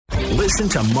Listen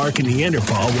to Mark and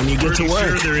Neanderthal when you get to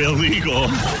work. Sure they're illegal.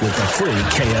 With the free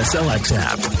KSLX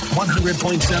app.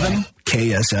 100.7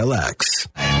 KSLX.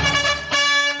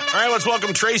 All right, let's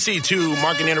welcome Tracy to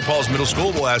Mark and Neanderthal's middle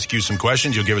school. We'll ask you some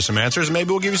questions. You'll give us some answers. And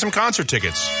maybe we'll give you some concert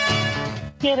tickets.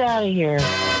 Get out of here.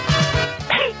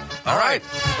 All right.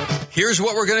 Here's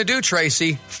what we're going to do,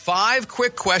 Tracy. 5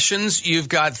 quick questions. You've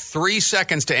got 3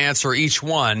 seconds to answer each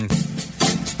one.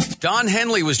 Don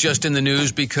Henley was just in the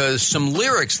news because some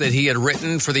lyrics that he had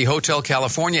written for the Hotel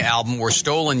California album were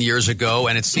stolen years ago,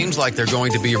 and it seems like they're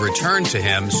going to be returned to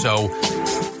him. So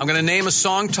I'm going to name a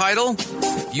song title.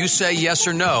 You say yes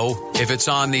or no if it's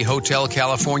on the Hotel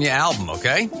California album,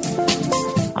 okay?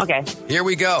 Okay. Here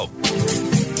we go.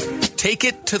 Take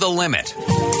It to the Limit.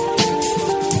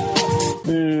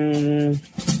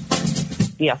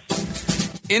 Yes.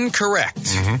 Incorrect.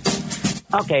 Mm-hmm.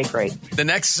 Okay, great. The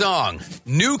next song,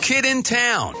 New Kid in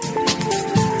Town.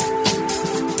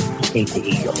 Hate the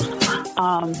Eagles.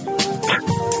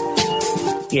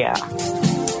 Yeah.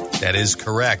 That is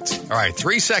correct. All right,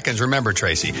 3 seconds. Remember,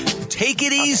 Tracy. Take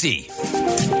It Easy.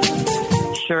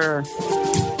 Sure.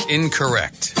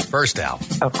 Incorrect. First out.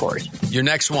 Of course. Your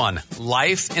next one,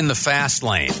 Life in the Fast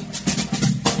Lane.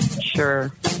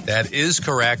 Sure. That is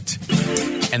correct.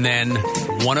 And then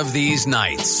One of These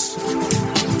Nights.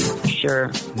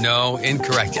 Sure. No,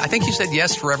 incorrect. I think you said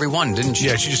yes for every one, didn't you?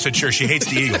 Yeah, she just said sure. She hates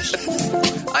the Eagles.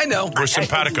 I know. We're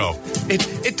simpatico.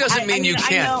 It doesn't mean you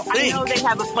can't think. I know they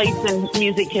have a place in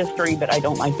music history, but I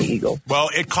don't like the Eagles.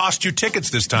 Well, it cost you tickets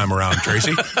this time around,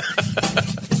 Tracy.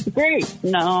 Great.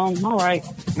 No, all right.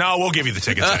 No, we'll give you the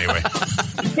tickets anyway.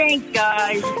 Thanks,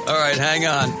 guys. All right, hang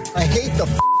on. I hate the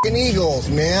f***ing Eagles,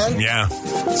 man. Yeah.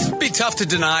 It'd be tough to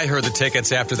deny her the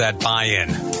tickets after that buy-in,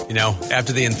 you know,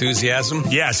 after the enthusiasm.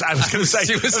 Yes, I was going to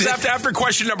say. It was after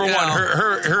question number one.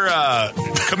 Her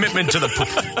commitment to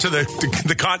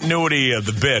the continuity of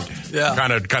the bit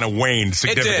kind of waned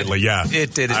significantly.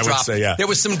 It did. I would say yeah. There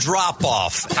was some drop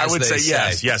off. I would say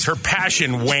yes. Yes, her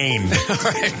passion waned. All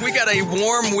right, we got a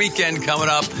warm weekend coming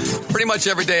up. Pretty much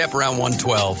every day up around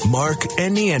 112. Mark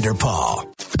and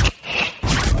Neanderthal.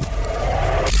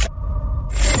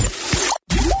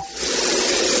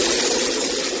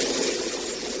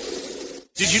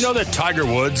 Did you know that Tiger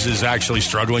Woods is actually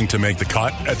struggling to make the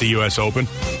cut at the U.S. Open?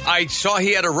 I saw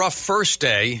he had a rough first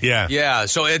day. Yeah. Yeah.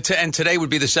 So and today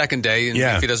would be the second day, and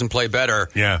if he doesn't play better.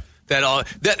 Yeah.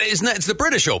 It's the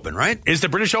British Open, right? Is the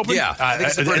British Open? Yeah, I think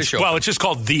it's the British Open. Well, it's just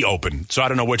called the Open, so I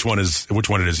don't know which one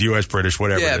it is. U.S., British,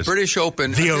 whatever. Yeah, it is. British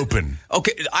Open. The Open.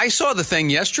 Okay, I saw the thing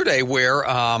yesterday where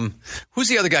who's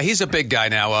the other guy? He's a big guy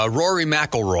now. Rory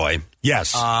McIlroy.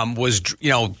 Yes. Was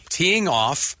teeing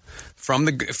off from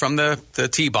the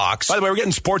tee box. By the way, we're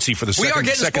getting sportsy for the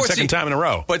second time in a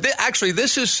row. But actually,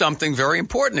 this is something very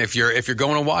important. If you're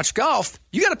going to watch golf,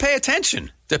 you got to pay attention.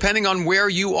 Depending on where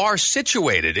you are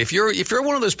situated. If you're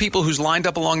one of those people who's lined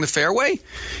up along the fairway,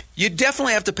 you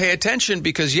definitely have to pay attention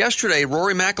because yesterday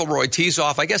Rory McIlroy tees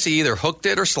off. I guess he either hooked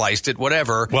it or sliced it,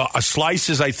 whatever. Well, a slice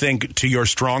is, I think, to your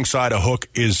strong side. A hook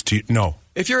is to no.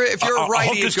 If you're a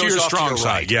righty, a hook is it goes to your off strong to your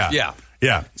right. side.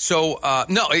 Yeah. So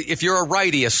no, if you're a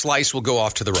righty, a slice will go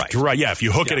off to the right. Right. Yeah. If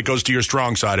you hook it, it goes to your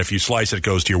strong side. If you slice it, it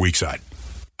goes to your weak side.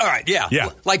 All right, yeah.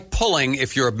 Like pulling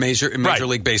if you're a major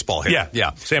league baseball hitter.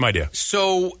 Yeah, same idea.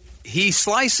 So he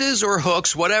slices or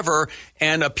hooks, whatever,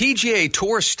 and a PGA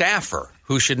Tour staffer,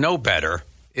 who should know better,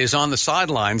 is on the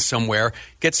sidelines somewhere,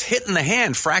 gets hit in the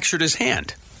hand, fractured his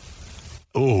hand.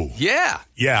 Oh. Yeah.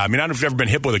 Yeah, I mean, I don't know if you've ever been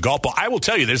hit with a golf ball. I will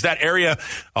tell you, there's that area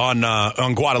on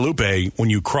Guadalupe when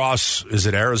you cross, is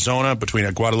it Arizona,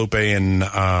 between Guadalupe and...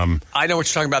 I know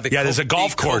what you're talking about. There's a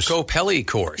golf course. Cocopelli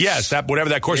course. Yes,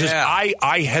 whatever that course is.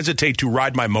 I hesitate to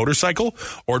ride my motorcycle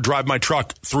or drive my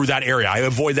truck through that area. I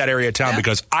avoid that area of town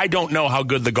because I don't know how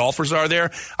good the golfers are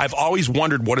there. I've always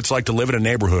wondered what it's like to live in a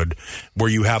neighborhood where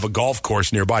you have a golf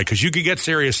course nearby because you could get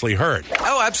seriously hurt.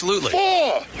 Oh, absolutely.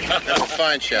 Oh!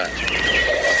 Fine shot.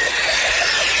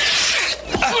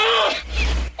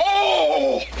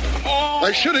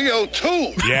 I should have yelled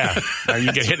too. Yeah,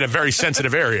 you get hit in a very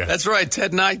sensitive area. That's right.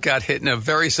 Ted Knight got hit in a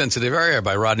very sensitive area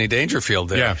by Rodney Dangerfield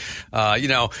there. Yeah.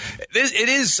 It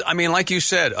is, I mean, like you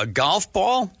said, a golf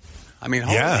ball. I mean,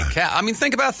 holy cow. I mean,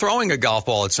 think about throwing a golf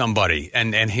ball at somebody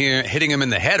and hitting him in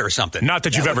the head or something. Not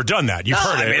that you've ever done that. You've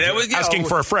heard it. It was, asking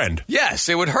for a friend. Yes,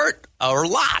 it would hurt a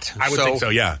lot. I would think so,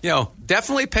 yeah.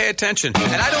 Definitely pay attention.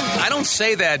 And I don't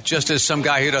say that just as some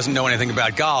guy who doesn't know anything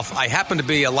about golf. I happen to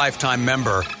be a lifetime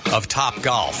member of Top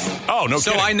Golf. Oh, no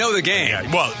so kidding. I know the game.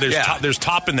 Yeah. Well, there's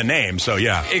top in the name, so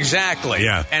yeah. Exactly.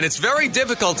 Yeah. And it's very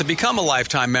difficult to become a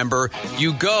lifetime member.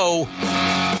 You go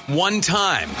one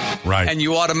time. Right. And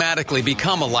you automatically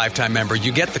become a lifetime member.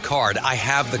 You get the card. I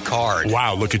have the card.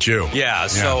 Wow, look at you. Yeah,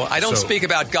 so I don't speak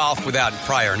about golf without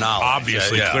prior knowledge.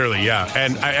 Obviously, clearly, yeah.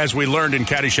 And as we learned in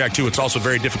Caddyshack 2, it's also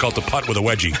very difficult to putt with a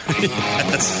wedgie.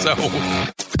 So...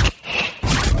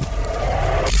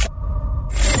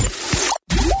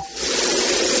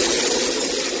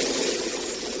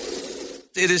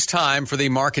 It is time for the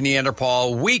Mark and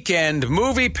Neanderthal Weekend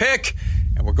Movie Pick,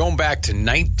 and we're going back to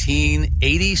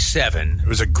 1987. It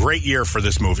was a great year for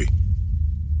this movie.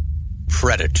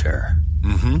 Predator.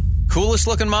 Mm-hmm. Coolest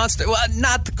looking monster? Well,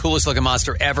 not the coolest looking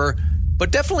monster ever, but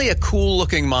definitely a cool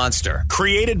looking monster.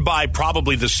 Created by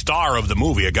probably the star of the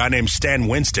movie, a guy named Stan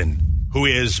Winston, who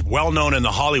is well known in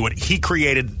the Hollywood. He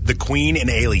created the Queen in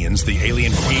Aliens, the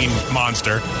Alien Queen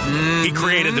monster. Mm-hmm. He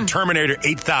created the Terminator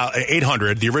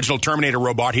 800, the original Terminator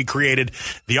robot. He created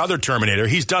the other Terminator.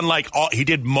 He's done he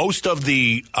did most of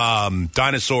the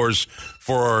dinosaurs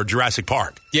for Jurassic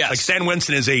Park. Yes. Like Stan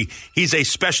Winston he's a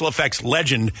special effects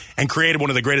legend and created one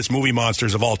of the greatest movie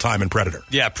monsters of all time in Predator.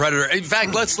 Yeah, Predator. In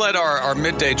fact, let's let our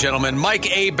midday gentleman,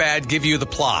 Mike Abad, give you the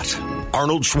plot.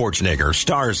 Arnold Schwarzenegger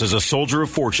stars as a soldier of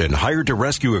fortune hired to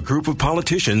rescue a group of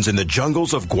politicians in the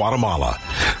jungles of Guatemala.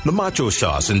 The macho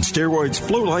sauce and steroids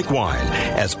flow like wine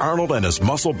as Arnold and his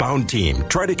muscle-bound team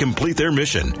try to complete their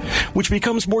mission, which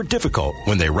becomes more difficult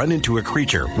when they run into a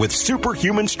creature with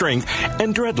superhuman strength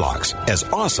and dreadlocks as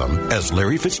awesome as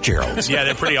Larry Fitzgerald. Yeah,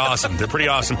 they're pretty awesome.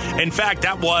 In fact,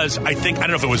 that was, I don't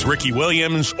know if it was Ricky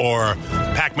Williams or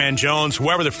Pac-Man Jones,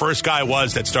 whoever the first guy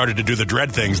was that started to do the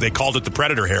dread things, they called it the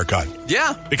Predator haircut.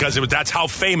 Yeah. Because that's how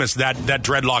famous that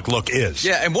dreadlock look is.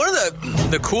 Yeah, and one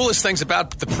of the coolest things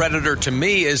about the Predator to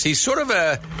me is he's sort of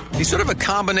a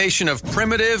combination of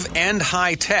primitive and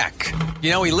high tech.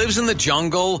 He lives in the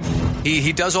jungle.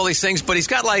 He does all these things, but he's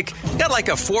got like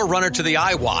a forerunner to the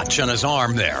iWatch on his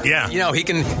arm there. Yeah. He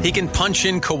can punch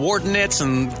in coordinates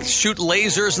and shoot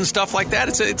lasers and stuff like that.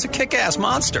 It's a kick-ass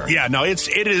monster. Yeah, no, it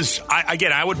is.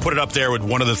 I would put it up there with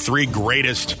one of the three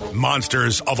greatest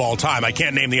monsters of all time. I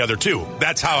can't name the other two.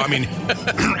 That's how,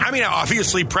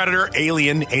 obviously Predator,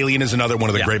 Alien. Alien is another one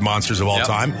of the great monsters of all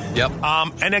time. Yep.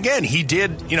 And again, he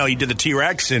did the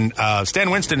T-Rex, and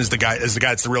Stan Winston is the guy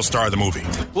that's the real star of the movie.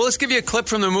 Well, let's give you a clip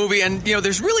from the movie, and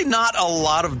there's really not a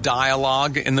lot of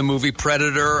dialogue in the movie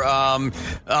Predator,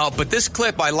 but this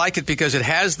clip, I like it because it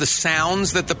has the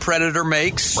sounds that the Predator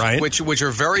makes, right, which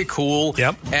are very cool.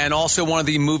 Yep. And also one of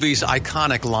the movie's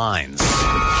iconic lines.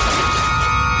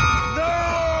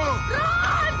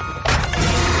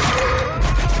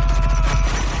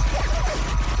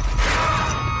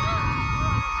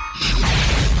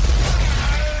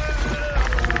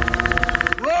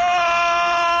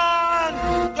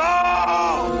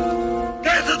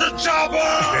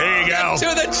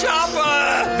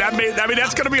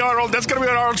 That's going to be Arnold. That's going to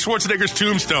be on Arnold Schwarzenegger's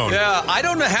tombstone. Yeah, I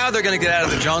don't know how they're going to get out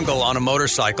of the jungle on a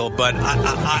motorcycle, but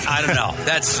I don't know.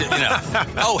 That's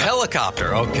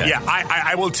helicopter. Okay. Yeah,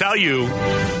 I will tell you,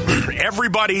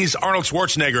 everybody's Arnold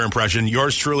Schwarzenegger impression,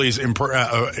 yours truly is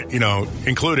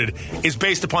included, is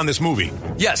based upon this movie.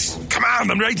 Yes. Come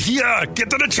on, I'm right here. Get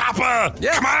to the chopper.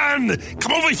 Yeah. Come on,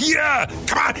 come over here.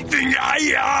 Come on.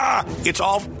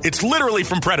 It's literally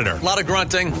from Predator. A lot of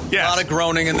grunting. Yes. A lot of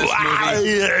groaning in this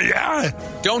movie. Yeah.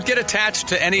 Don't get attached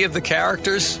to any of the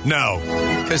characters. No.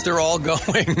 Because they're all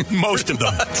going. Most of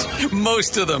them.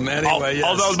 Most of them, anyway. Yes.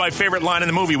 Although my favorite line in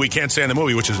the movie, we can't say in the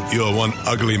movie, which is, "You're one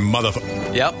ugly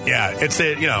motherfucker." Yep. Yeah, it's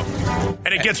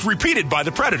and it gets repeated by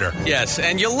the Predator. Yes,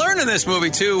 and you'll learn in this movie,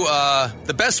 too,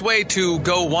 the best way to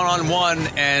go one-on-one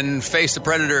and face the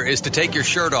Predator is to take your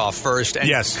shirt off first and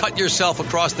cut yourself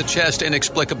across the chest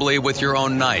inexplicably with your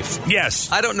own knife.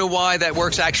 Yes. I don't know why that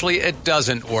works. Actually, it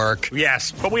doesn't work.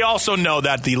 Yes, but we also know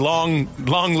that the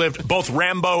long-lived, both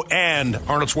Rambo and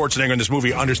Arnold Schwarzenegger in this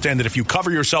movie understand that if you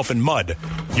cover yourself in mud,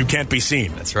 you can't be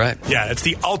seen. That's right. Yeah, it's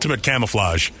the ultimate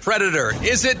camouflage. Predator.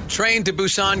 Is it Train to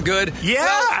Busan good?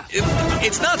 Yeah. Well,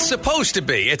 it's not supposed to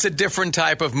be. It's a different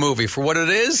type of movie. For what it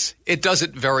is, it does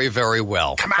it very, very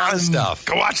well. Come on. Fun stuff.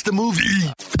 Go watch the movie.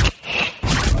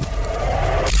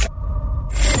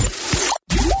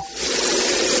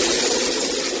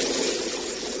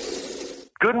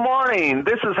 Good morning.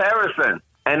 This is Harrison,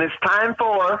 and it's time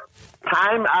for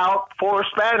Timeout for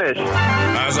Spanish.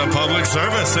 As a public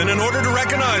service and in order to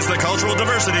recognize the cultural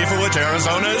diversity for which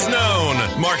Arizona is known,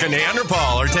 Mark and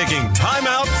Neanderthal are taking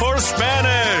Timeout for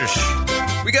Spanish.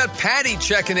 We got Patty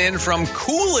checking in from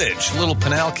Coolidge. Little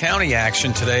Pinal County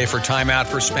action today for Timeout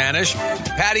for Spanish.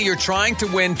 Patty, you're trying to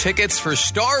win tickets for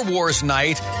Star Wars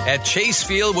night at Chase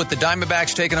Field with the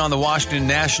Diamondbacks taking on the Washington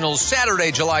Nationals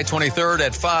Saturday, July 23rd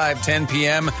at 5:10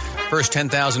 p.m. First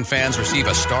 10,000 fans receive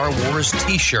a Star Wars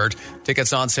t-shirt.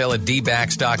 Tickets on sale at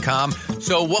dbacks.com.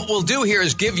 So what we'll do here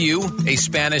is give you a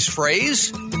Spanish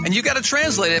phrase, and you got to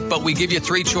translate it, but we give you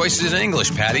 3 choices in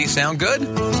English. Patty, sound good?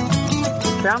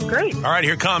 Sounds great. All right,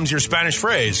 here comes your Spanish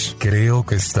phrase. Creo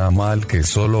que está mal que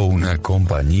solo una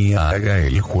compañía haga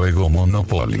el juego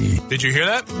Monopoly. Did you hear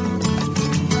that?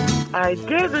 I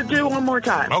did. Do one more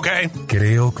time. Okay.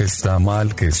 Creo que está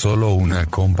mal que solo una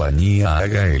compañía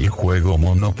haga el juego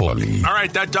Monopoly. All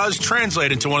right, that does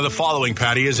translate into one of the following,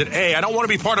 Patty. Is it A, I don't want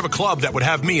to be part of a club that would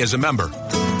have me as a member?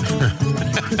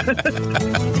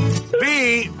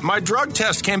 B, my drug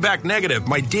test came back negative.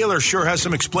 My dealer sure has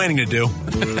some explaining to do.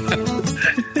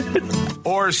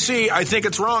 Or C, I think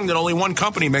it's wrong that only one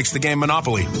company makes the game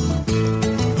Monopoly.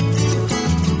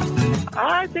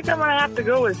 I think I'm going to have to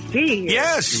go with C.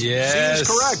 Yes. C is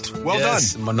correct. Well done.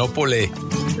 Monopoly.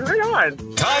 Right on.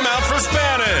 Timeout for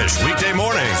Spanish. Weekday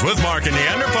mornings with Mark and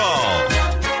Neanderthal.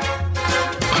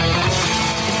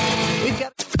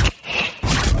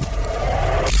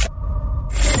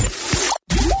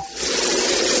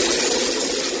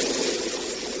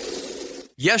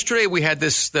 Yesterday, we had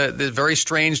this the very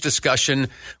strange discussion.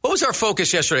 What was our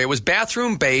focus yesterday? It was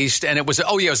bathroom-based, and it was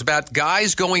about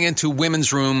guys going into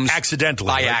women's rooms. Accidentally.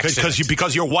 By accident.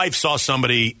 Because your wife saw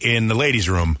somebody in the ladies'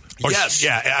 room. Yes.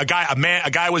 Yeah, a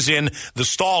guy was in the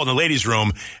stall in the ladies'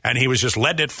 room, and he was just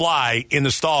letting it fly in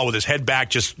the stall with his head back,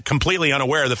 just completely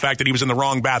unaware of the fact that he was in the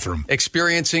wrong bathroom.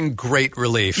 Experiencing great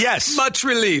relief. Yes. Much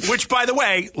relief. Which, by the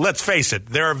way, let's face it,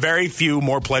 there are very few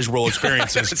more pleasurable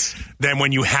experiences than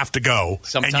when you have to go.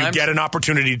 Sometimes, and you get an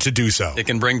opportunity to do so. It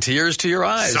can bring tears to your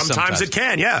eyes. Sometimes it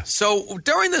can, yeah. So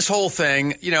during this whole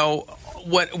thing,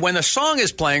 when a song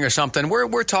is playing or something,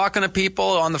 we're talking to people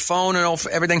on the phone and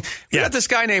everything. We got this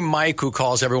guy named Mike who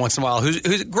calls every once in a while,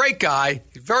 who's a great guy,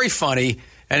 very funny.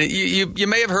 And you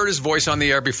may have heard his voice on the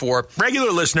air before.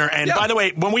 Regular listener. And by the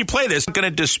way, when we play this, I'm not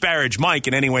going to disparage Mike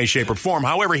in any way, shape, or form.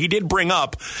 However, he did bring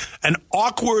up an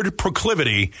awkward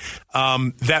proclivity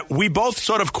that we both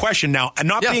sort of question now. And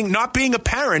not being a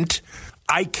parent,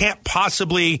 I can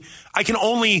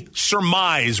only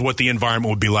surmise what the environment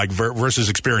would be like versus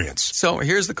experience. So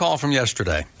here's the call from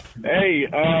yesterday. Hey,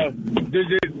 does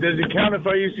it count if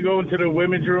I used to go into the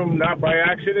women's room not by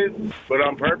accident, but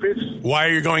on purpose? Why are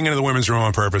you going into the women's room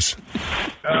on purpose?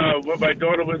 When my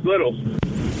daughter was little.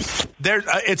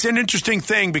 It's an interesting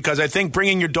thing because I think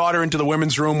bringing your daughter into the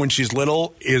women's room when she's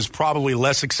little is probably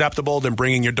less acceptable than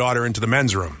bringing your daughter into the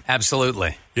men's room.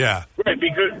 Absolutely. Yeah. Right,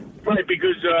 because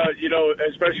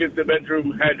especially if the men's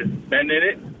room had men in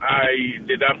it, I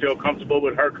did not feel comfortable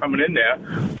with her coming in there,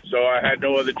 so I had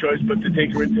no other choice but to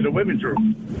take her into the women's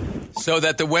room. So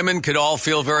that the women could all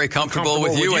feel very comfortable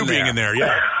with you being in there,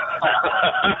 yeah.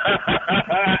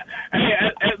 Hey,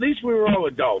 at least we were all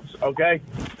adults, okay?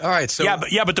 All right, so...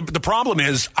 Yeah, but the problem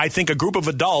is, I think a group of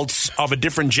adults of a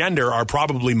different gender are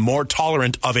probably more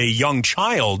tolerant of a young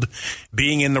child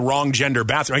being in the wrong gender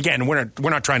bathroom. Again, we're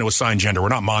not trying to assign gender. We're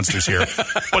not monsters here.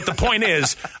 But the point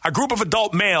is, a group of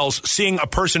adult males seeing a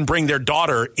person bring their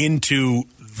daughter into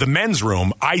the men's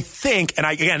room, I think, and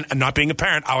again, not being a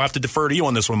parent, I'll have to defer to you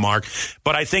on this one, Mark,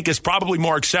 but I think is probably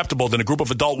more acceptable than a group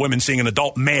of adult women seeing an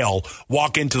adult male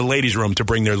walk into the ladies' room to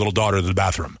bring their little daughter to the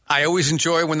bathroom. I always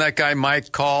enjoy when that guy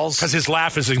Mike calls. Because his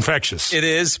laugh is infectious. It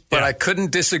is, but I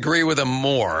couldn't disagree with him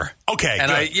more. Okay, and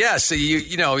good. So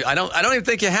I don't even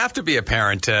think you have to be a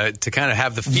parent to kind of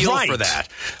have the feel for that.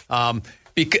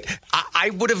 Because I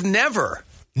would have never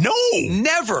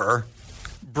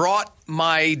brought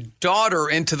my daughter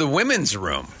into the women's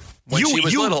room when she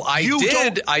was little.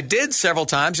 I did several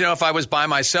times. If I was by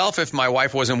myself, if my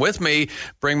wife wasn't with me,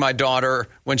 bring my daughter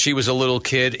when she was a little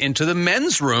kid into the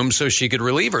men's room so she could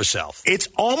relieve herself. It's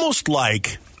almost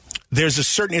like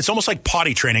it's almost like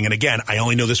potty training. And again, I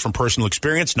only know this from personal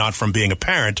experience, not from being a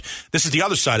parent. This is the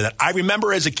other side of that. I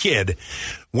remember as a kid,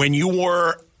 when you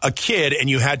were a kid and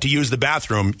you had to use the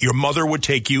bathroom, your mother would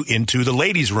take you into the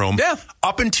ladies' room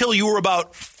up until you were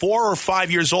about 4 or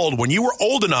 5 years old. When you were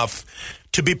old enough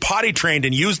to be potty trained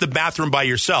and use the bathroom by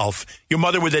yourself, your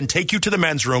mother would then take you to the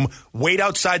men's room, wait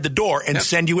outside the door, and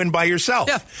send you in by yourself.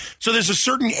 Yeah. So there's a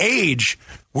certain age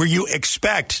where you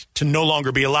expect to no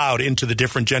longer be allowed into the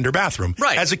different gender bathroom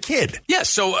as a kid. Yeah,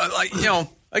 so,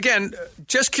 Again,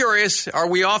 just curious, are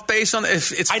we off base on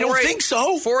it's I don't think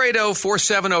so.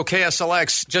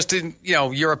 480-470-KSLX, just in,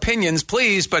 your opinions,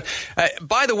 please. But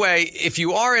by the way, if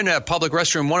you are in a public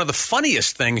restroom, one of the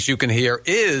funniest things you can hear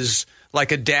is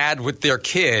like a dad with their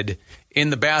kid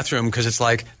in the bathroom, because it's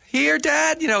like, here,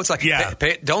 Dad. It's like,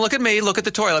 don't look at me. Look at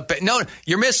the toilet. No,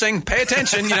 you're missing. Pay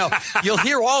attention. You'll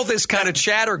hear all this kind of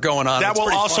chatter going on. That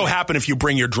will also happen if you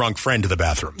bring your drunk friend to the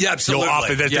bathroom. Yeah,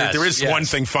 absolutely. There is one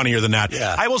thing funnier than that.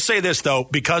 Yeah. I will say this, though,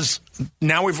 because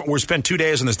now we're spent 2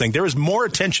 days on this thing. There is more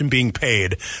attention being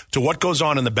paid to what goes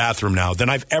on in the bathroom now than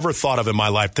I've ever thought of in my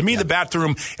life. To me, the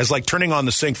bathroom is like turning on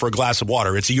the sink for a glass of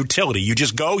water. It's a utility. You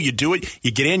just go, you do it,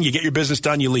 you get in, you get your business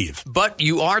done, you leave. But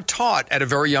you are taught at a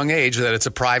very young age that it's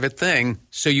a private thing,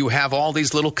 so you have all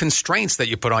these little constraints that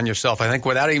you put on yourself, I think,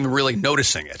 without even really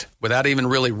noticing it, without even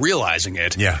really realizing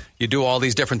it. Yeah. You do all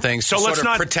these different things to sort of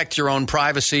protect your own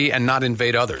privacy and not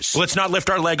invade others. Let's not lift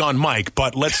our leg on Mike,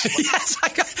 but let's... Yes,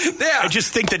 I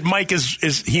just think that Mike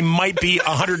he might be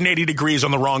 180 degrees on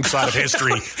the wrong side of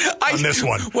history on this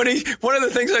one. One of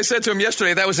the things I said to him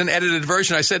yesterday, that was an edited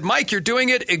version. I said, Mike, you're doing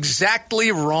it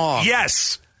exactly wrong.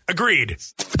 Yes, agreed.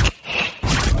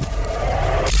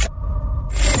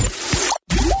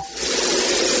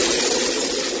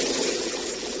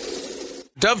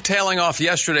 Dovetailing off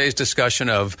yesterday's discussion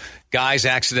of guys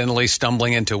accidentally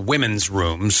stumbling into women's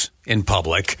rooms in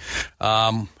public,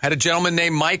 had a gentleman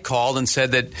named Mike called and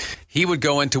said that he would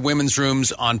go into women's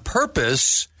rooms on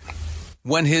purpose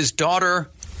when his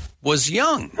daughter was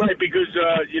young. Right, because,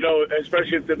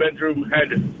 especially if the bedroom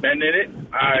had men in it,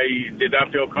 I did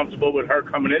not feel comfortable with her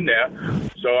coming in there,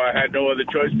 so I had no other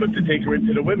choice but to take her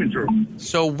into the women's room.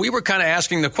 So we were kind of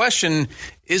asking the question,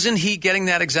 isn't he getting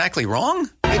that exactly wrong?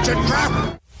 It's a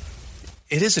trap.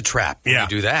 It is a trap when you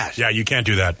do that. Yeah, you can't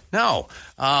do that. No.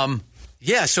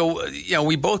 So,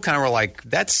 we both kind of were like,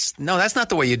 that's not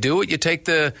the way you do it. You take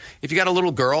if you got a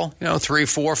little girl, 3,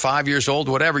 4, 5 years old,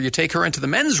 whatever, you take her into the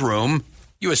men's room.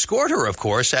 You escort her, of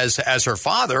course, as her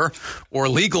father or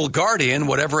legal guardian,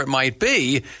 whatever it might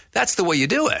be. That's the way you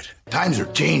do it. Times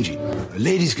are changing.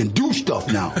 Ladies can do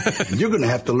stuff now. And you're going to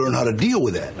have to learn how to deal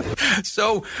with that.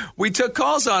 So we took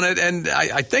calls on it, and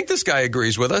I think this guy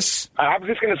agrees with us. I was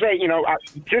just going to say,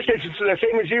 just as the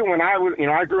same as you, when I was,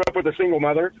 I grew up with a single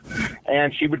mother,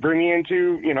 and she would bring me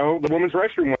into, the women's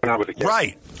restroom when I was a kid.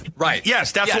 Right.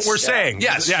 Yes, that's what we're saying.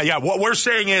 Yes. Yeah. What we're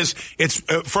saying is it's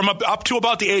from up to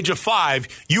about the age of 5,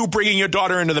 you bringing your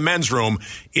daughter into the men's room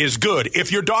is good.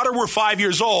 If your daughter were 5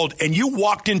 years old and you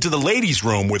walked into the ladies'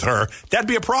 room with her, that'd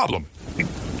be a problem.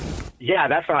 Yeah,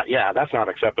 that's not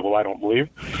acceptable, I don't believe.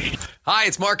 Hi,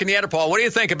 it's Mark and Neanderthal. What do you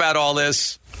think about all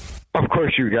this? Of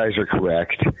course you guys are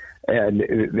correct.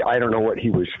 And I don't know what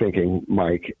he was thinking,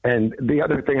 Mike. And the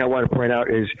other thing I want to point out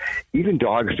is even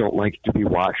dogs don't like to be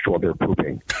watched while they're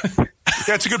pooping.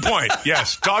 That's a good point.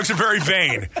 Yes. Dogs are very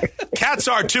vain. Cats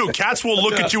are, too. Cats will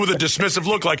look at you with a dismissive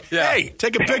look like, hey,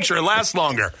 take a picture. It lasts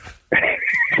longer.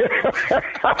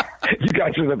 You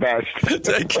guys are the best.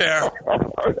 Take care. All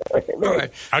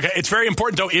right. Okay, it's very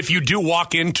important, though, if you do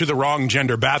walk into the wrong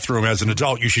gender bathroom as an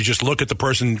adult, you should just look at the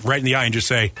person right in the eye and just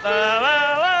say,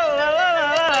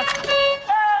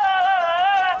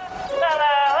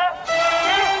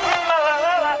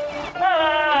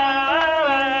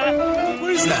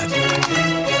 what is that?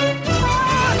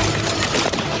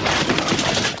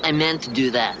 I meant to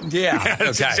do that. Yeah,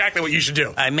 that's exactly what you should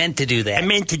do. I meant to do that.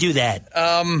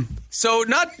 So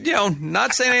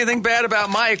not saying anything bad about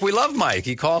Mike. We love Mike.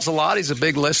 He calls a lot. He's a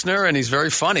big listener, and he's very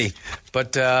funny.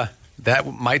 But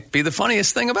that might be the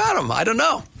funniest thing about him. I don't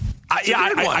know.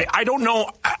 I don't know.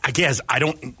 I guess I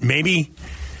don't. Maybe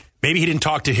he didn't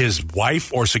talk to his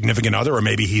wife or significant other, or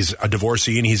maybe he's a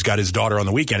divorcee and he's got his daughter on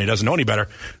the weekend. He doesn't know any better.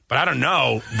 But I don't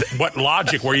know what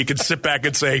logic where you could sit back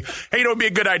and say, hey, it'd be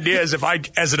a good idea is if I,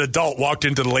 as an adult, walked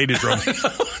into the ladies' room.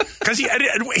 Because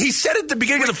he said at the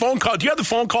beginning of the phone call. Do you have the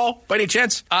phone call by any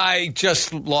chance? I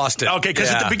just lost it. Okay, because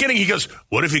at the beginning he goes,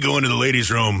 what if you go into the ladies'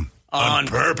 room on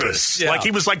purpose? Yeah. Like he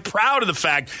was proud of the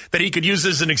fact that he could use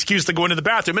this as an excuse to go into the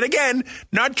bathroom. And again,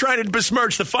 not trying to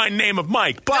besmirch the fine name of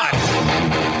Mike, but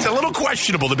it's a little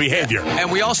questionable, the behavior.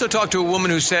 And we also talked to a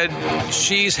woman who said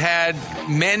she's had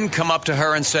men come up to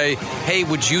her and say, hey,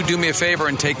 would you do me a favor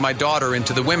and take my daughter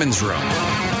into the women's room?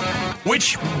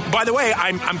 Which, by the way,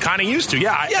 I'm kind of used to.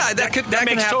 Yeah, that makes can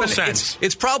happen. Total sense.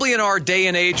 It's probably in our day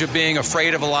and age of being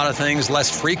afraid of a lot of things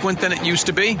less frequent than it used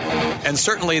to be. And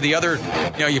certainly the other,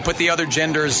 you put the other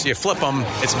genders, you flip them,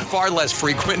 it's far less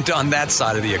frequent on that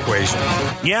side of the equation.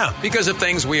 Yeah. Because of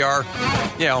things we are,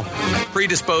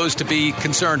 predisposed to be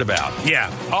concerned about.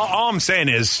 Yeah. All I'm saying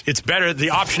is it's better.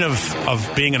 The option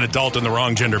of being an adult in the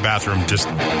wrong gender bathroom, just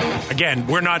Again,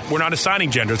 we're not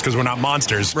assigning genders because we're not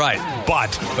monsters. Right.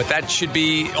 But that should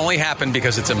be only happen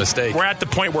because it's a mistake. We're at the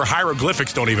point where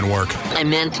hieroglyphics don't even work. I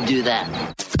meant to do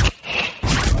that.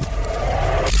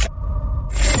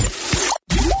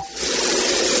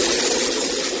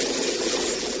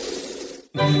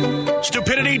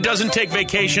 Stupidity doesn't take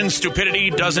vacations. Stupidity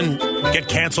doesn't get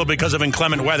canceled because of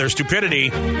inclement weather. Stupidity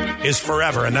is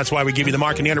forever, and that's why we give you the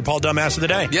Mark and Neanderthal Dumbass of the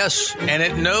Day. Yes, and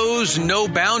it knows no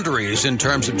boundaries in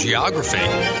terms of geography.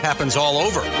 It happens all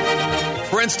over.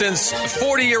 For instance,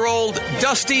 40-year-old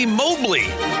Dusty Mobley.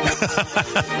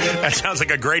 That sounds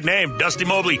like a great name, Dusty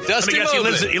Mobley. Dusty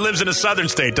Mobley. He lives in a southern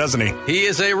state, doesn't he? He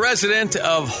is a resident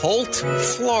of Holt,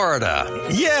 Florida.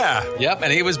 Yeah. Yep,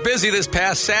 and he was busy this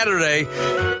past Saturday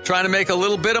trying to make a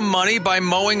little bit of money by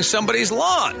mowing somebody's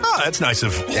lawn. Oh, that's nice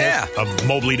of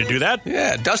Mobley to do that.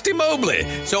 Yeah, Dusty Mobley.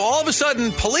 So all of a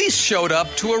sudden, police showed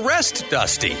up to arrest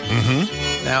Dusty.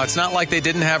 Mm-hmm. Now, it's not like they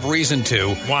didn't have reason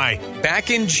to. Why? Back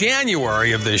in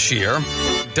January of this year,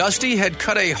 Dusty had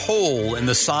cut a hole in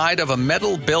the side of a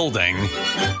metal building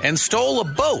and stole a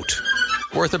boat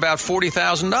worth about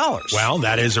 $40,000. Well,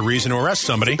 that is a reason to arrest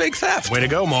somebody. It's a big theft. Way to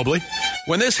go, Mobley.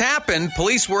 When this happened,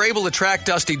 police were able to track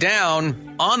Dusty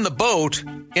down on the boat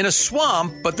in a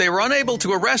swamp, but they were unable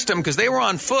to arrest him because they were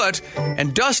on foot,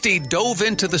 and Dusty dove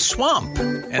into the swamp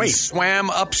and swam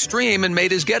upstream and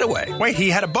made his getaway. Wait, he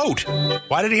had a boat.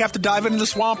 Why did he have to dive into the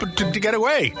swamp to get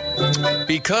away?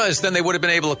 Because then they would have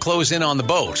been able to close in on the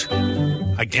boat.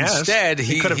 I guess. Instead,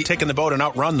 he could have taken the boat and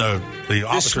outrun the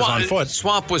officers on foot. The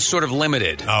swamp was sort of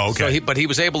limited. Oh, okay. But he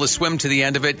was able to swim to the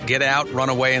end of it, get out, run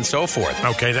away, and so forth.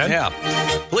 Okay, then. Yeah.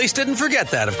 Police didn't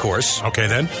forget that, of course. Okay,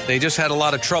 then. They just had a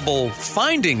lot of trouble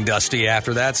finding Dusty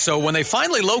after that. So when they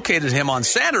finally located him on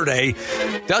Saturday,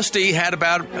 Dusty had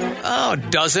about a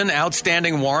dozen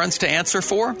outstanding warrants to answer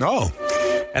for. Oh.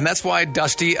 And that's why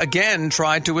Dusty, again,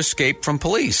 tried to escape from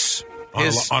police.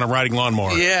 On a riding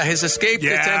lawnmower. Yeah, his escape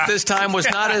attempt this time was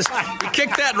not as... He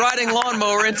kicked that riding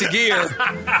lawnmower into gear.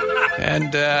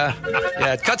 And,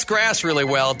 it cuts grass really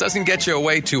well. It doesn't get you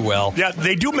away too well. Yeah,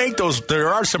 they do make those... There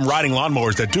are some riding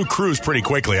lawnmowers that do cruise pretty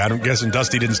quickly. I'm guessing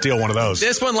Dusty didn't steal one of those.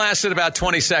 This one lasted about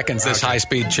 20 seconds, this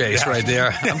high-speed chase right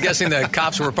there. I'm guessing the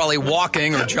cops were probably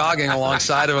walking or jogging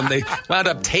alongside of him. They wound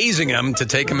up tasing him to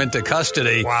take him into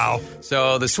custody. Wow.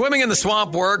 So the swimming in the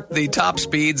swamp worked. The top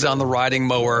speeds on the riding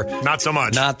mower... Not so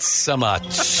much. Not so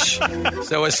much.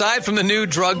 So aside from the new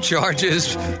drug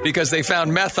charges, because they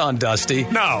found meth on Dusty,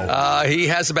 he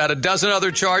has about a dozen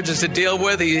other charges to deal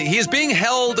with. He is being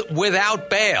held without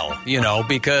bail,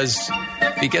 because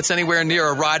if he gets anywhere near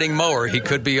a riding mower, he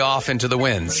could be off into the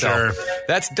wind. Sure. So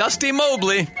that's Dusty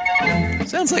Mobley.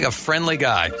 Sounds like a friendly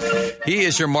guy. He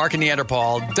is your Mark and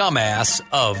Neanderthal dumbass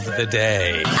of the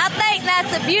day. I think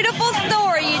that's a beautiful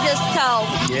story you just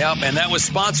told. Yep, and that was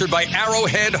sponsored by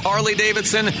Arrowhead Harley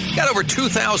Davidson. Got over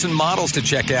 2,000 models to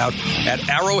check out at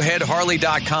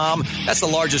arrowheadharley.com. That's the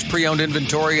largest pre-owned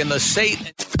inventory in the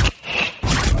state.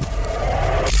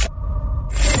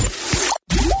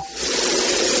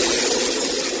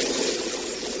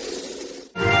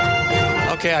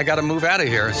 Okay, I got to move out of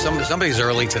here. Somebody's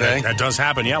early today. That does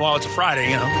happen. Yeah, well, it's a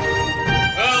Friday,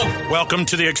 Well, welcome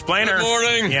to the Explainer. Good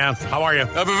morning. Yeah, how are you? I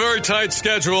have a very tight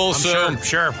schedule,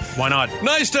 Sure. Why not?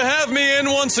 Nice to have me in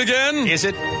once again. Is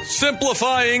it?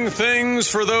 Simplifying things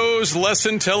for those less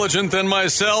intelligent than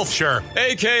myself. Sure.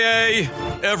 AKA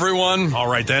everyone. All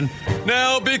right, then.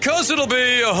 Now, because it'll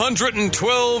be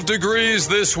 112 degrees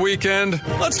this weekend,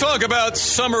 let's talk about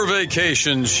summer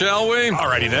vacations, shall we? All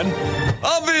righty, then.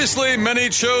 Obviously, many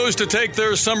chose to take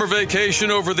their summer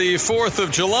vacation over the 4th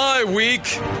of July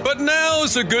week, but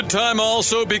now's a good time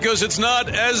also because it's not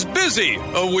as busy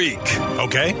a week.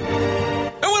 Okay.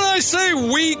 And when I say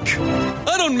weak,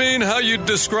 I don't mean how you'd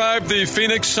describe the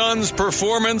Phoenix Suns'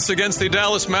 performance against the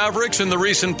Dallas Mavericks in the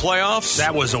recent playoffs.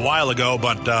 That was a while ago,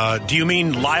 but do you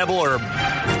mean liable or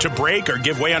to break or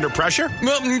give way under pressure?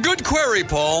 Well, good query,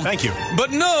 Paul. Thank you. But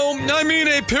no, I mean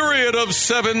a period of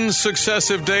 7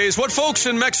 successive days, what folks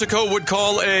in Mexico would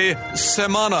call a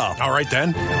semana. All right,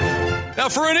 then. Now,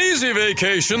 for an easy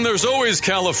vacation, there's always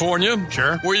California.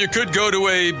 Sure. Where you could go to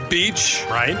a beach.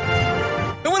 Right.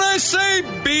 And when I say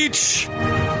beach,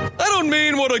 I don't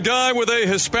mean what a guy with a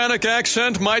Hispanic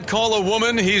accent might call a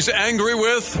woman he's angry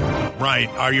with. Right.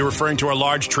 Are you referring to a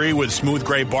large tree with smooth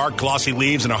gray bark, glossy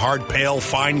leaves, and a hard, pale,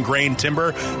 fine-grained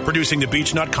timber, producing the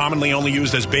beech nut commonly only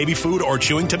used as baby food or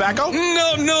chewing tobacco?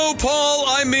 No, Paul.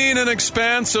 I mean an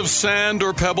expanse of sand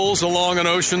or pebbles along an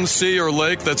ocean, sea, or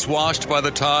lake that's washed by the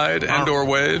tide and or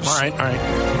waves. All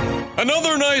right.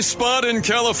 Another nice spot in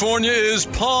California is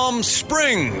Palm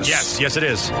Springs. Yes, it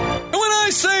is. And when I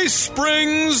say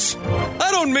springs, I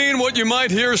I don't mean what you might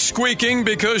hear squeaking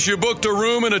because you booked a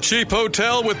room in a cheap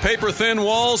hotel with paper-thin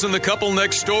walls and the couple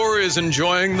next door is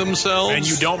enjoying themselves. And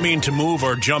you don't mean to move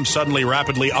or jump suddenly,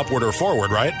 rapidly upward or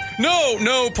forward, right?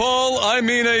 No, Paul. I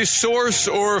mean a source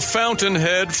or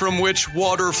fountainhead from which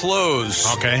water flows.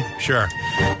 Okay, sure.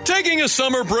 Taking a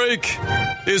summer break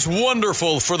is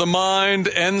wonderful for the mind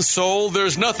and soul.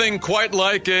 There's nothing quite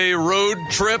like a road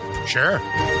trip. Sure.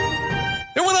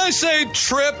 And when I say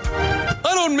trip,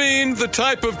 I don't mean the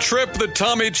type of trip that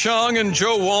Tommy Chong and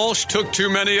Joe Walsh took too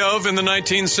many of in the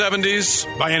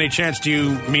 1970s. By any chance, do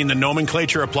you mean the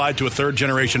nomenclature applied to a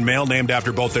third-generation male named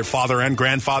after both their father and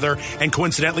grandfather, and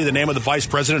coincidentally the name of the vice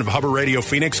president of Hubbard Radio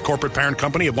Phoenix, corporate parent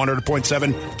company of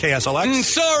 100.7 KSLX?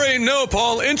 Sorry, no,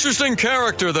 Paul. Interesting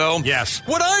character, though. Yes.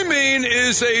 What I mean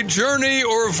is a journey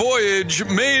or voyage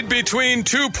made between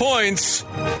 2 points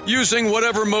using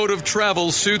whatever mode of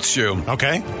travel suits you. Okay.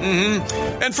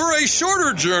 Mm-hmm. And for a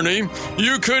shorter journey,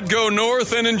 you could go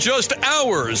north and in just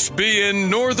hours be in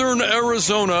northern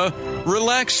Arizona,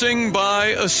 relaxing by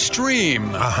a stream.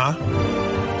 Uh-huh.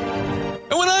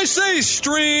 And when I say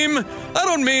stream, I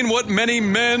don't mean what many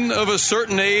men of a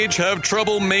certain age have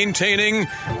trouble maintaining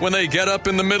when they get up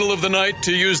in the middle of the night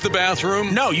to use the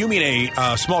bathroom. No, you mean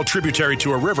a small tributary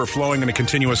to a river flowing in a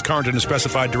continuous current in a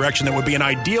specified direction that would be an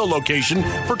ideal location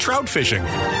for trout fishing.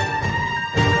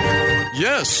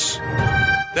 Yes,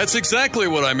 that's exactly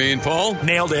what I mean, Paul.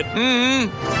 Nailed it.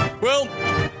 Mm-hmm. Well,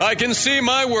 I can see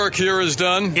my work here is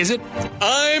done. Is it?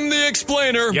 I'm the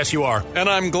explainer. Yes, you are. And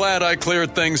I'm glad I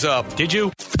cleared things up. Did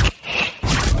you?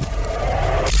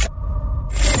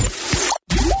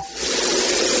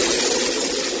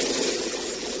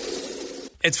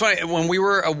 It's funny, when we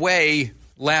were away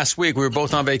last week, we were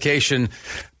both on vacation.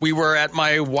 We were at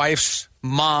my wife's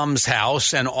mom's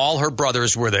house, and all her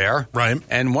brothers were there. Right.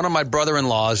 And one of my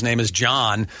brother-in-laws, his name is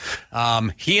John,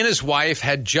 he and his wife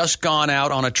had just gone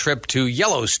out on a trip to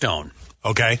Yellowstone.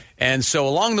 Okay. And so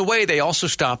along the way, they also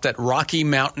stopped at Rocky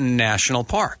Mountain National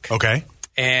Park. Okay.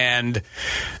 And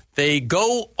they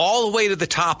go all the way to the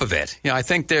top of it. You know, I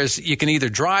think you can either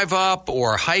drive up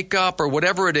or hike up or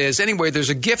whatever it is. Anyway, there's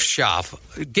a gift shop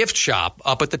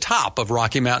up at the top of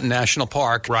Rocky Mountain National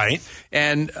Park. Right.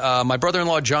 And my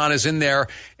brother-in-law, John, is in there,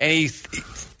 and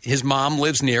his mom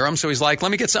lives near him. So he's like,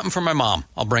 let me get something for my mom.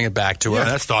 I'll bring it back to her. Yeah,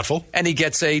 that's thoughtful. And he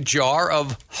gets a jar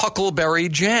of Huckleberry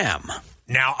jam.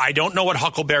 Now, I don't know what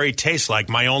Huckleberry tastes like.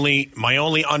 My only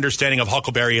understanding of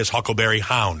Huckleberry is Huckleberry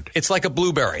Hound. It's like a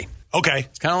blueberry. Okay.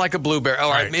 It's kind of like a blueberry. All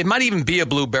right. It might even be a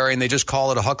blueberry, and they just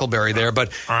call it a Huckleberry there.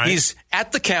 But he's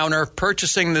at the counter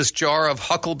purchasing this jar of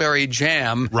Huckleberry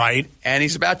jam. Right. And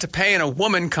he's about to pay, and a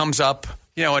woman comes up,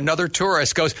 another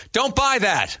tourist, goes, don't buy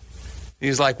that.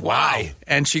 He's like, why? Wow.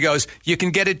 And she goes, you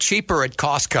can get it cheaper at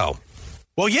Costco.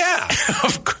 Well, yeah.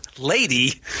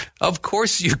 Lady, of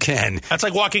course you can. That's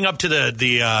like walking up to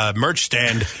the merch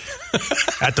stand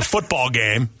at the football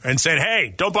game and saying,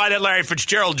 hey, don't buy that Larry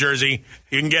Fitzgerald jersey.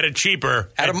 You can get it cheaper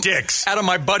at Dick's. Out of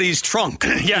my buddy's trunk.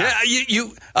 Yeah.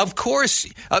 You of course,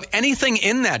 of anything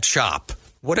in that shop,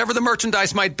 whatever the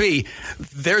merchandise might be,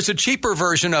 there's a cheaper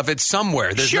version of it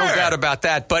somewhere. There's no doubt about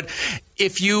that. But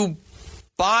if you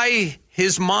buy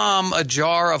his mom a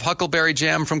jar of Huckleberry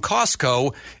jam from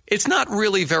Costco, it's not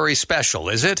really very special,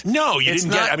 is it? No, you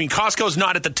didn't get it. I mean, Costco's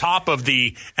not at the top of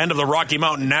the end of the Rocky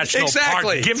Mountain National Park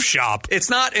gift shop. It's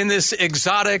not in this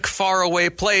exotic, faraway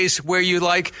place where you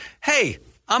like, hey,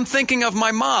 I'm thinking of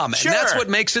my mom. Sure. And that's what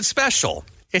makes it special.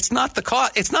 It's not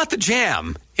the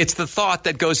jam. It's the thought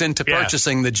that goes into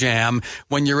purchasing the jam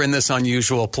when you're in this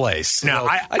unusual place. Now,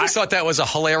 I just thought that was a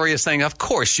hilarious thing. Of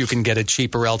course you can get it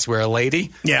cheaper elsewhere,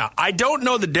 lady. Yeah, I don't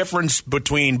know the difference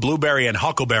between blueberry and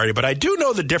huckleberry, but I do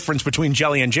know the difference between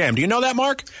jelly and jam. Do you know that,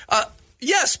 Mark?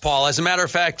 Yes, Paul. As a matter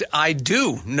of fact, I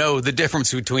do know the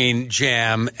difference between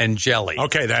jam and jelly.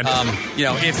 Okay, then.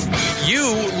 If you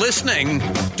listening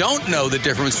don't know the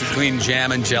difference between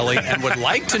jam and jelly and would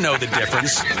like to know the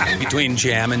difference between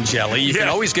jam and jelly, you can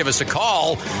always give us a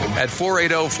call at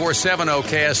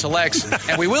 480-470-KSLX,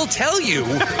 and we will tell you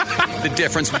the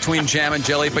difference between jam and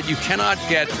jelly, but you cannot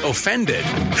get offended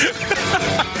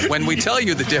when we tell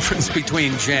you the difference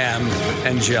between jam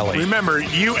and jelly. Remember,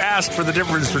 you asked for the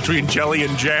difference between jelly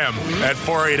and jam at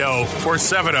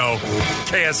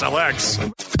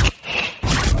 480-470-KSLX.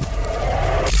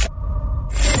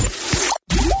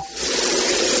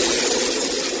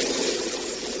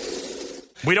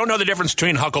 We don't know the difference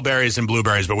between huckleberries and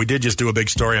blueberries, but we did just do a big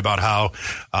story about how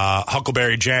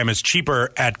huckleberry jam is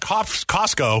cheaper at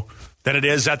Costco than it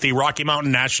is at the Rocky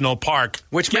Mountain National Park.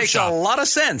 Which makes a lot of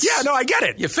sense. Yeah, no, I get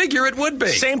it. You figure it would be.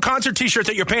 Same concert T-shirt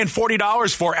that you're paying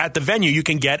 $40 for at the venue, you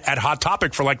can get at Hot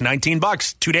Topic for like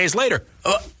 $19 2 days later.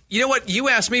 You know what? You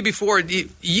asked me before.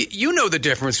 You know the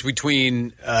difference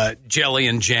between jelly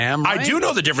and jam, right? I do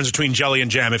know the difference between jelly and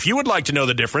jam. If you would like to know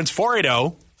the difference,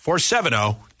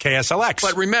 480-470-KSLX.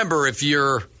 But remember, if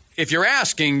you're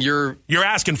asking, you're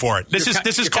asking for it. This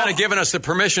is kind of giving us the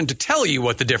permission to tell you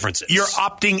what the difference is. You're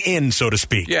opting in, so to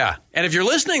speak. Yeah, and if you're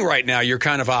listening right now, you're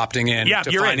kind of opting in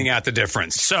to finding out the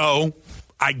difference. So,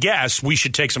 I guess we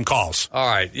should take some calls. All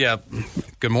right. Yeah.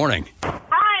 Good morning.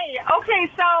 Hi. Okay,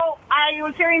 so I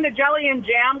was hearing the jelly and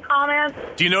jam comment.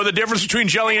 Do you know the difference between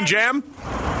jelly and jam?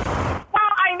 Well,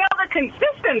 I know the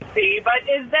consistency, but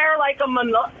is there like a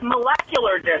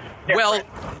molecular difference? Well,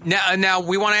 now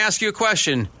we want to ask you a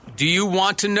question. Do you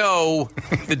want to know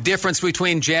the difference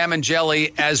between jam and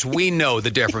jelly as we know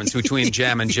the difference between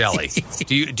jam and jelly?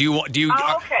 Do you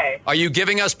okay. Are you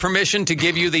giving us permission to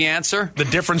give you the answer? The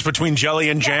difference between jelly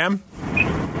and jam?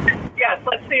 Yes,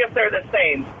 let's see if they're the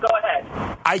same. Go ahead.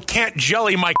 I can't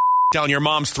jelly my down your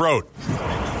mom's throat.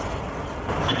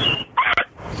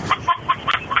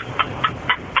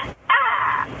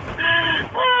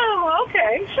 Oh,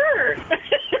 okay, sure.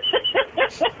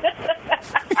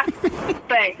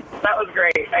 Thanks. That was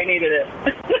great. I needed it.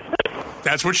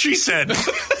 That's what she said.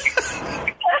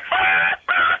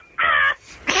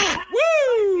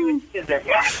 Woo!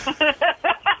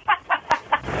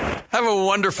 Have a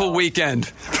wonderful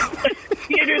weekend.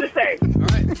 You do the same. All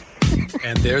right.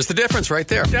 And there's the difference right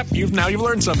there. Yep. You've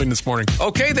learned something this morning.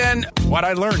 Okay, then. What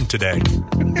I learned today.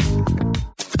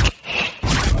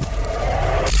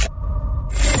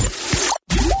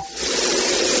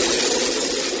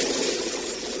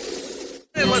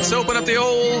 Let's open up the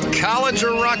old College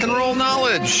of Rock and Roll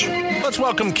Knowledge. Let's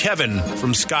welcome Kevin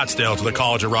from Scottsdale to the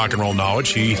College of Rock and Roll Knowledge.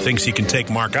 He thinks he can take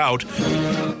Mark out.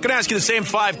 I'm going to ask you the same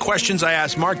 5 questions I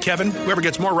asked Mark. Kevin, whoever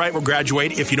gets more right will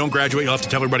graduate. If you don't graduate, you'll have to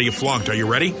tell everybody you flunked. Are you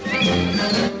ready?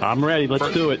 I'm ready.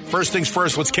 Let's do it. First things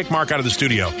first, let's kick Mark out of the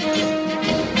studio.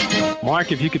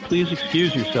 Mark, if you could please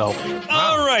excuse yourself.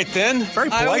 All right, then. Very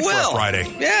polite for a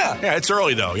Friday. Yeah. Yeah, it's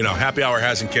early, though. Happy hour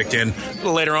hasn't kicked in. A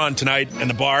little later on tonight, and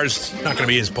the bar's not going to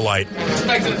be as polite.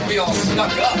 Expected to be all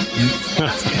snuck up.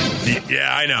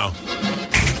 Yeah, I know.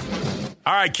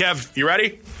 All right, Kev, you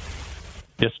ready?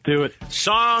 Let's do it.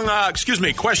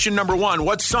 Question number 1.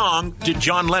 What song did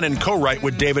John Lennon co-write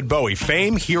with David Bowie?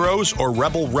 Fame, Heroes, or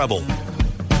Rebel Rebel?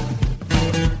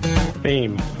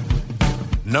 Fame.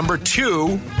 Number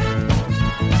 2.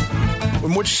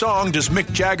 In which song does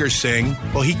Mick Jagger sing,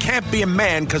 well, he can't be a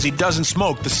man because he doesn't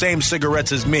smoke the same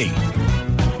cigarettes as me?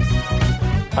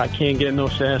 I can't get no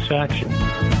satisfaction.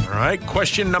 All right.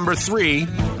 Question number 3.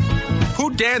 Who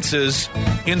dances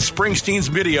in Springsteen's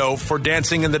video for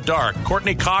Dancing in the Dark?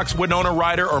 Courtney Cox, Winona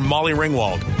Ryder, or Molly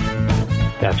Ringwald?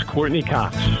 That's Courtney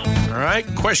Cox. All right.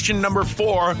 Question number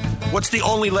 4. What's the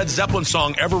only Led Zeppelin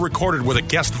song ever recorded with a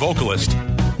guest vocalist?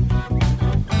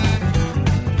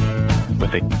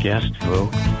 With a guest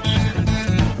vocalist.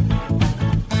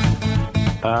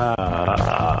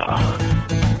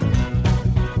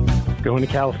 Going to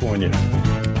California.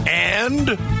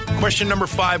 And question number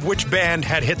 5. Which band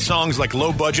had hit songs like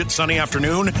Low Budget, Sunny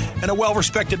Afternoon, and A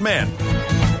Well-Respected Man?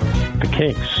 The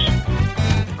Kinks.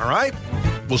 All right.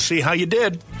 We'll see how you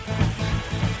did.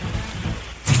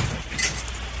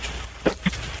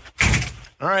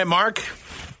 All right, Mark.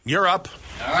 You're up.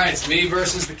 All right, it's me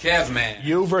versus the Kev man.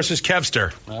 You versus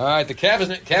Kevster. All right, the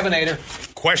Kevinator.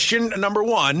 Question number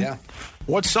 1. Yeah.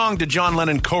 What song did John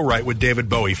Lennon co-write with David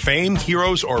Bowie? Fame,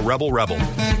 Heroes, or Rebel Rebel?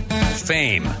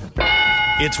 Fame.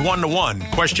 It's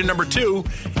 1-1. Question number 2.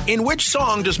 In which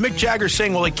song does Mick Jagger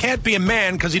sing, well, he can't be a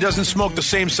man because he doesn't smoke the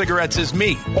same cigarettes as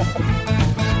me?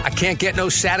 I can't get no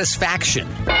satisfaction.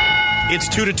 It's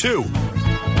 2-2.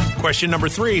 Question number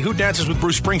 3. Who dances with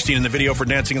Bruce Springsteen in the video for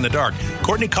Dancing in the Dark?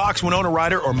 Courtney Cox, Winona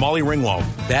Ryder, or Molly Ringwald?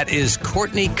 That is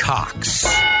Courtney Cox.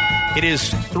 It is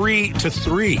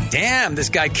 3-3. Damn, this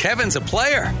guy Kevin's a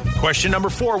player. Question number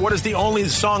 4. What is the only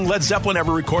song Led Zeppelin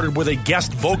ever recorded with a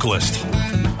guest vocalist?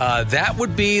 That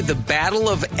would be The Battle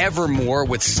of Evermore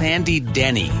with Sandy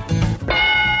Denny.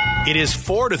 It is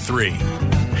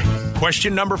 4-3.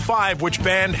 Question number 5. Which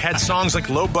band had songs like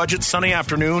Low Budget, Sunny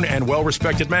Afternoon, and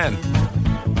Well-Respected Man?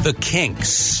 The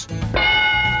Kinks.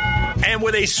 And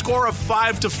with a score of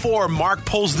 5-4, Mark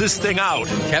pulls this thing out.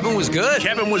 Kevin was good.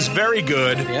 Kevin was very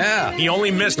good. Yeah. He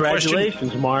only missed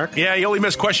Congratulations, Mark. Yeah, he only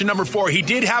missed question number 4. He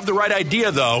did have the right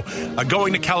idea, though.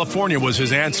 Going to California was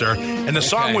his answer. And the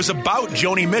song was about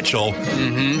Joni Mitchell,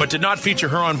 but did not feature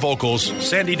her on vocals.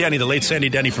 Sandy Denny, the late Sandy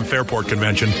Denny from Fairport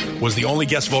Convention, was the only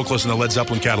guest vocalist in the Led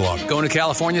Zeppelin catalog. Going to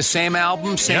California, same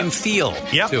album, same feel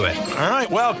to it. All right.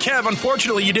 Well, Kev,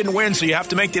 unfortunately, you didn't win, so you have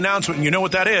to make the announcement, and you know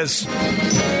what that is.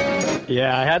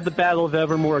 Yeah, I had the Battle of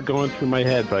Evermore going through my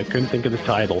head, but I couldn't think of the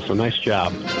title, so nice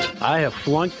job. I have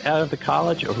flunked out of the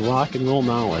College of Rock and Roll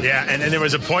Knowledge. Yeah, and there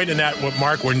was a point in that,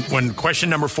 Mark, when question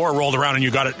number 4 rolled around and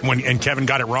you got it, and Kevin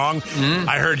got it wrong,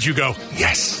 I heard you go,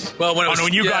 yes. Well,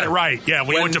 when you got it right. Yeah,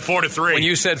 we went to 4-3. When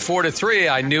you said 4-3,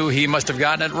 I knew he must have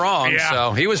gotten it wrong. Yeah.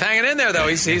 So he was hanging in there, though.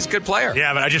 He's a good player.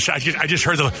 Yeah, but I just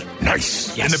heard the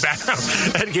nice in the background.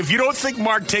 And if you don't think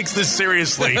Mark takes this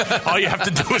seriously, all you have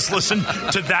to do is listen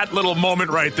to that little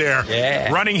moment right there.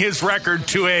 Yeah. Running his record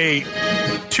to a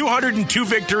 202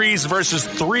 victories versus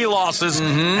 3 losses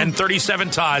and 37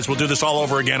 ties. We'll do this all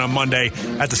over again on Monday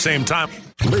at the same time.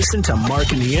 Listen to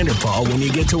Mark and Neanderthal when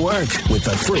you get to work with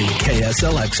the free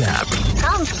KSLX app.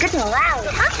 Sounds good and loud,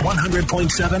 huh?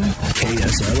 100.7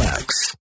 KSLX.